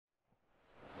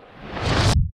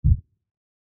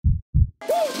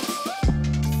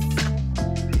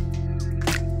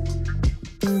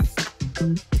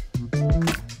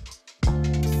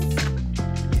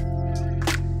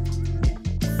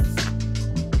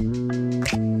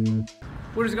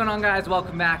What is going on, guys?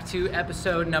 Welcome back to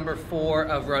episode number 4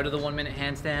 of Road to the 1 Minute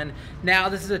Handstand. Now,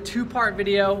 this is a 2-part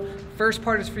video. First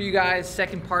part is for you guys,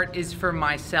 second part is for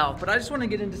myself. But I just want to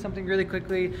get into something really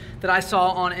quickly that I saw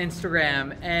on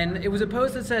Instagram. And it was a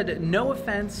post that said, "No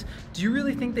offense, do you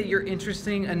really think that you're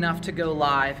interesting enough to go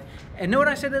live?" And know what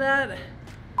I said to that?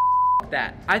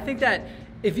 That. I think that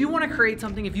if you want to create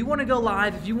something, if you want to go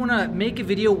live, if you want to make a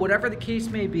video, whatever the case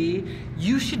may be,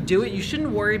 you should do it. You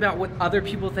shouldn't worry about what other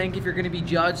people think if you're going to be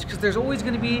judged, because there's always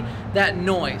going to be that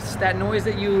noise that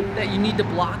you need to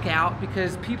block out,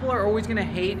 because people are always going to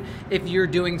hate if you're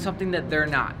doing something that they're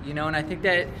not, you know. And I think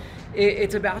that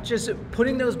it's about just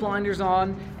putting those blinders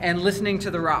on and listening to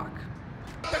The Rock.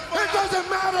 It doesn't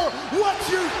matter what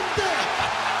you think.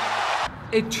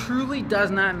 It truly does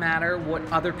not matter what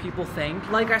other people think.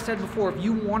 Like I said before, if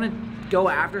you want to go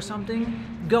after something,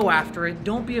 go after it.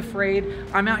 Don't be afraid.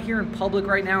 I'm out here in public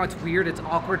right now. It's weird. It's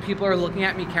awkward. People are looking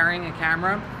at me carrying a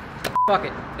camera. Fuck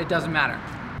it. It doesn't matter.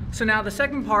 So now the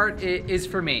second part is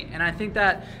for me, and I think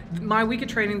that my week of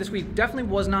training this week definitely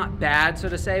was not bad, so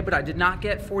to say, but I did not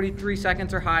get 43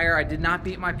 seconds or higher. I did not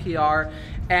beat my PR,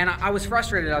 and I was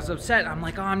frustrated. I was upset. I'm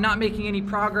like, oh, I'm not making any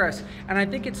progress. And I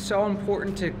think it's so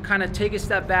important to kind of take a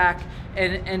step back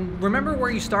and remember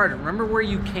where you started, remember where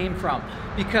you came from,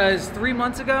 because 3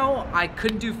 months ago, I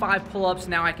couldn't do 5 pull-ups,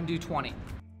 now I can do 20.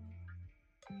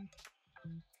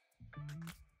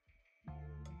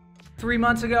 3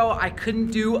 months ago, I couldn't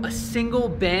do a single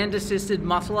band-assisted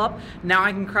muscle up. Now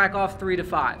I can crack off 3 to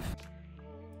 5.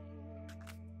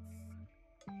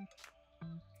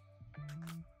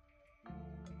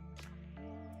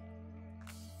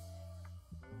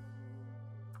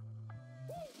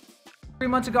 3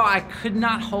 months ago, I could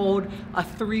not hold a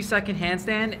 3-second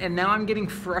handstand, and now I'm getting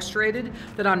frustrated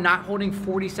that I'm not holding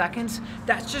 40 seconds.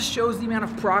 That just shows the amount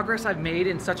of progress I've made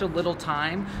in such a little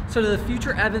time. So to the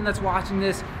future Evan that's watching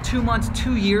this 2 months,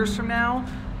 2 years from now,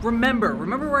 remember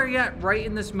where you're at right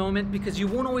in this moment, because you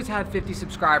won't always have 50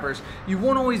 subscribers. You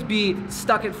won't always be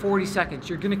stuck at 40 seconds.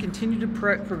 You're gonna continue to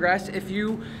progress if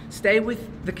you stay with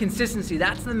the consistency.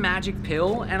 That's the magic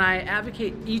pill, and I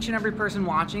advocate each and every person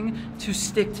watching to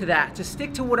stick to that, to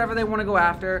stick to whatever they wanna go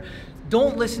after.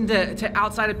 Don't listen to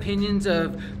outside opinions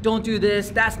of, don't do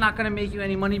this, that's not gonna make you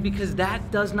any money, because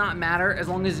that does not matter. As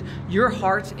long as your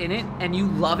heart's in it and you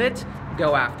love it,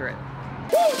 go after it.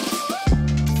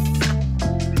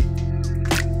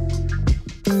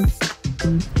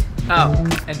 Oh,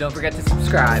 and don't forget to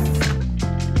subscribe.